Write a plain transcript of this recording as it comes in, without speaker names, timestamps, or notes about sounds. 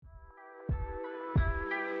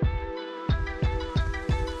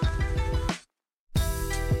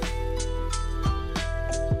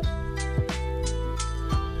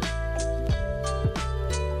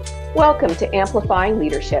Welcome to Amplifying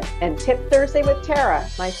Leadership and Tip Thursday with Tara,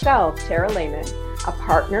 myself, Tara Lehman, a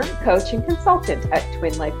partner, coach, and consultant at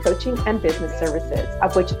Twin Life Coaching and Business Services,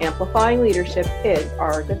 of which Amplifying Leadership is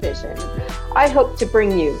our division. I hope to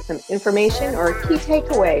bring you some information or a key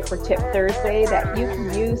takeaway for Tip Thursday that you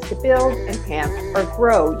can use to build, enhance, or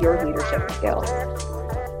grow your leadership skills.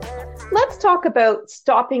 Let's talk about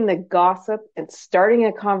stopping the gossip and starting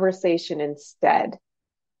a conversation instead.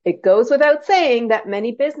 It goes without saying that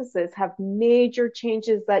many businesses have major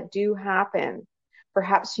changes that do happen.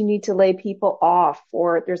 Perhaps you need to lay people off,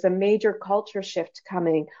 or there's a major culture shift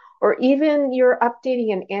coming, or even you're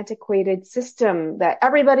updating an antiquated system that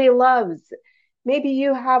everybody loves. Maybe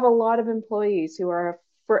you have a lot of employees who are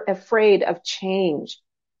afraid of change.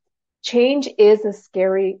 Change is a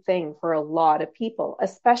scary thing for a lot of people,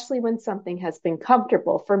 especially when something has been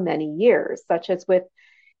comfortable for many years, such as with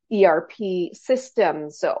ERP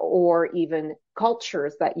systems or even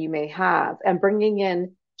cultures that you may have. And bringing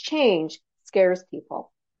in change scares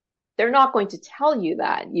people. They're not going to tell you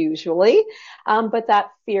that usually, but that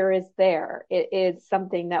fear is there. It is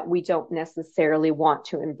something that we don't necessarily want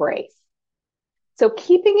to embrace. So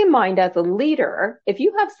keeping in mind as a leader, if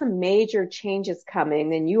you have some major changes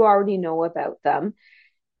coming and you already know about them,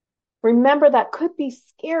 remember that could be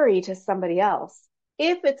scary to somebody else.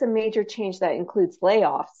 If it's a major change that includes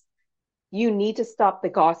layoffs, you need to stop the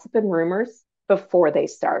gossip and rumors before they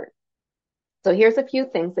start. So here's a few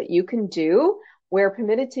things that you can do. We're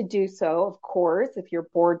permitted to do so, of course, if your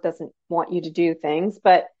board doesn't want you to do things,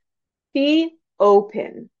 but be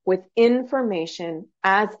open with information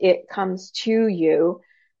as it comes to you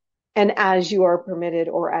and as you are permitted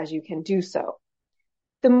or as you can do so.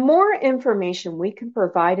 The more information we can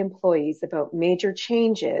provide employees about major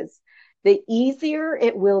changes, the easier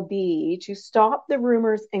it will be to stop the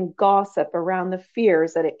rumors and gossip around the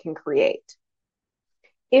fears that it can create.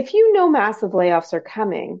 If you know massive layoffs are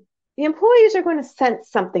coming, the employees are going to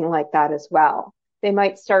sense something like that as well. They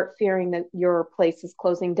might start fearing that your place is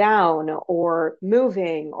closing down or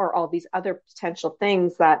moving or all these other potential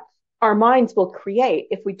things that our minds will create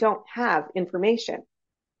if we don't have information.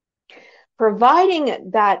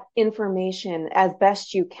 Providing that information as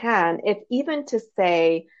best you can, if even to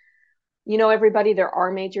say, you know, everybody, there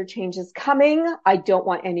are major changes coming. I don't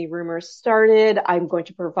want any rumors started. I'm going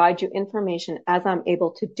to provide you information as I'm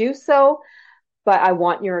able to do so, but I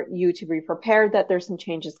want you to be prepared that there's some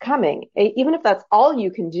changes coming. Even if that's all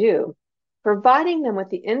you can do, providing them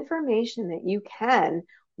with the information that you can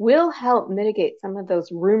will help mitigate some of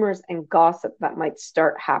those rumors and gossip that might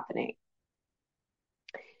start happening.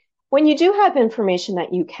 When you do have information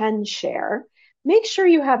that you can share, make sure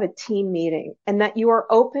you have a team meeting and that you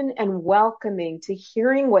are open and welcoming to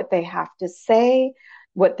hearing what they have to say,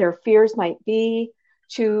 what their fears might be,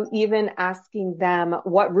 to even asking them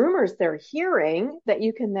what rumors they're hearing that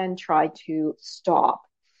you can then try to stop.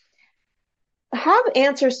 Have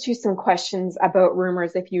answers to some questions about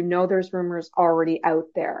rumors if you know there's rumors already out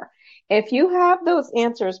there. If you have those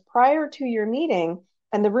answers prior to your meeting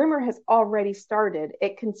and the rumor has already started,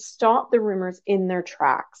 it can stop the rumors in their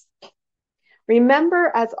tracks. Remember,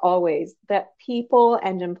 as always, that people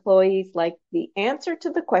and employees like the answer to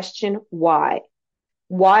the question, why?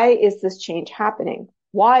 Why is this change happening?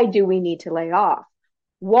 Why do we need to lay off?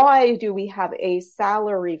 Why do we have a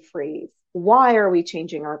salary freeze? Why are we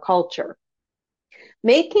changing our culture?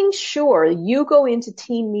 Making sure you go into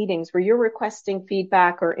team meetings where you're requesting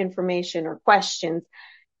feedback or information or questions,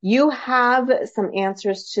 you have some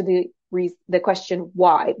answers to the question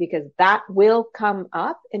why, because that will come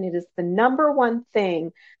up and it is the number one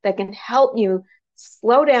thing that can help you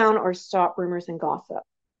slow down or stop rumors and gossip.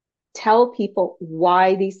 Tell people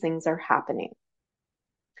why these things are happening.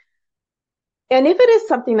 And if it is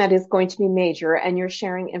something that is going to be major and you're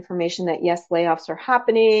sharing information that yes, layoffs are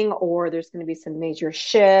happening, or there's going to be some major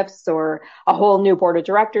shifts, or a whole new board of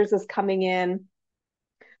directors is coming in,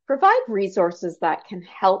 provide resources that can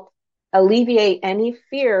help alleviate any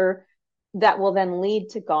fear that will then lead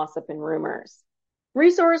to gossip and rumors.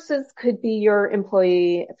 Resources could be your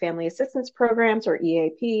employee family assistance programs or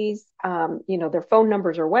EAPs, their phone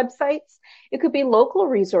numbers or websites. It could be local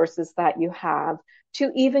resources that you have, to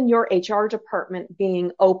even your HR department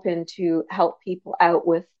being open to help people out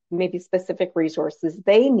with maybe specific resources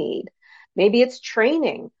they need. Maybe it's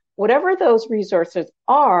training. Whatever those resources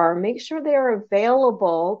are, make sure they are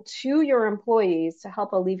available to your employees to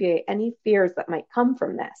help alleviate any fears that might come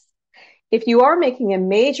from this. If you are making a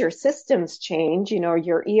major systems change,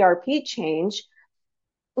 your ERP change,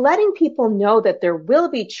 letting people know that there will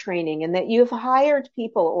be training and that you've hired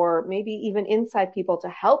people or maybe even inside people to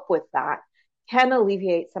help with that can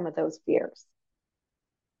alleviate some of those fears.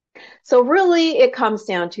 So really it comes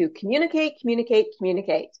down to communicate, communicate,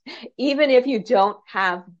 communicate. Even if you don't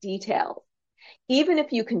have details, even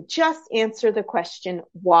if you can just answer the question,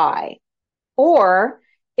 why? Or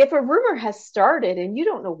if a rumor has started and you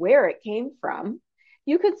don't know where it came from,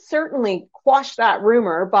 you could certainly quash that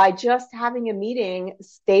rumor by just having a meeting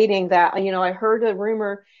stating that, I heard a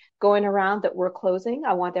rumor going around that we're closing.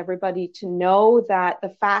 I want everybody to know that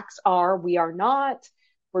the facts are we are not,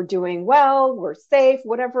 we're doing well, we're safe,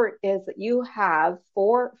 whatever it is that you have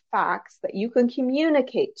for facts that you can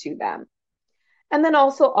communicate to them. And then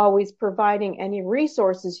also always providing any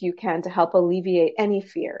resources you can to help alleviate any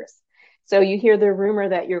fears. So you hear the rumor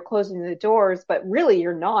that you're closing the doors, but really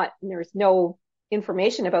you're not, and there's no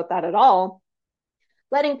information about that at all.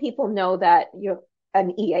 Letting people know that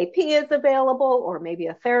an EAP is available, or maybe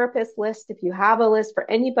a therapist list if you have a list for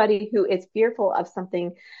anybody who is fearful of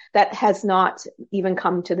something that has not even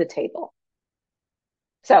come to the table.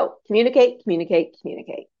 So communicate, communicate,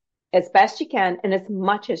 communicate as best you can and as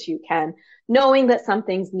much as you can, knowing that some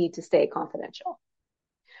things need to stay confidential.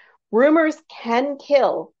 Rumors can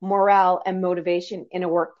kill morale and motivation in a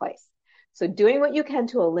workplace. So doing what you can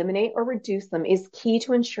to eliminate or reduce them is key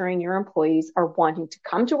to ensuring your employees are wanting to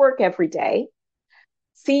come to work every day,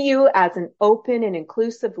 see you as an open and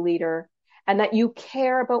inclusive leader, and that you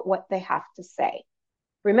care about what they have to say.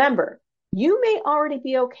 Remember, you may already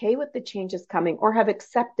be okay with the changes coming or have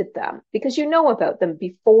accepted them because you know about them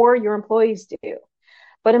before your employees do.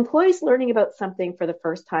 But employees learning about something for the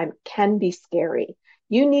first time can be scary.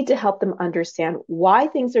 You need to help them understand why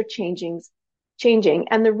things are changing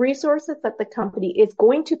and the resources that the company is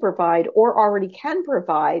going to provide or already can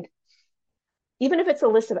provide, even if it's a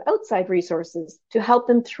list of outside resources, to help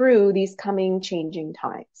them through these coming changing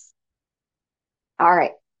times. All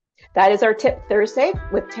right. That is our Tip Thursday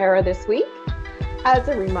with Tara this week. As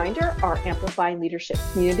a reminder, our Amplifying Leadership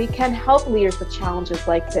community can help leaders with challenges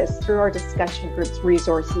like this through our discussion groups,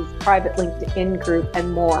 resources, private LinkedIn group,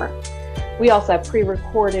 and more. We also have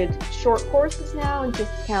pre-recorded short courses now and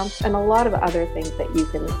discounts and a lot of other things that you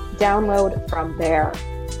can download from there.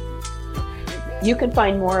 You can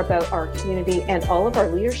find more about our community and all of our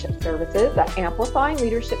leadership services at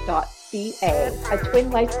amplifyingleadership.ca, a Twin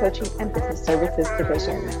Life Coaching and Business Services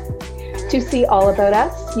division. To see all about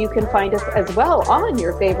us, you can find us as well on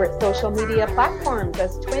your favorite social media platforms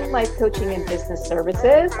as Twin Life Coaching and Business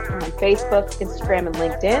Services on Facebook, Instagram, and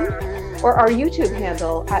LinkedIn, or our YouTube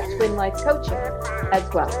handle at Twin Life Coaching as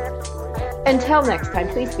well. Until next time,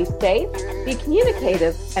 please be safe, be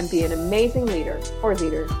communicative, and be an amazing leader or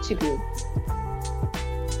leader to be.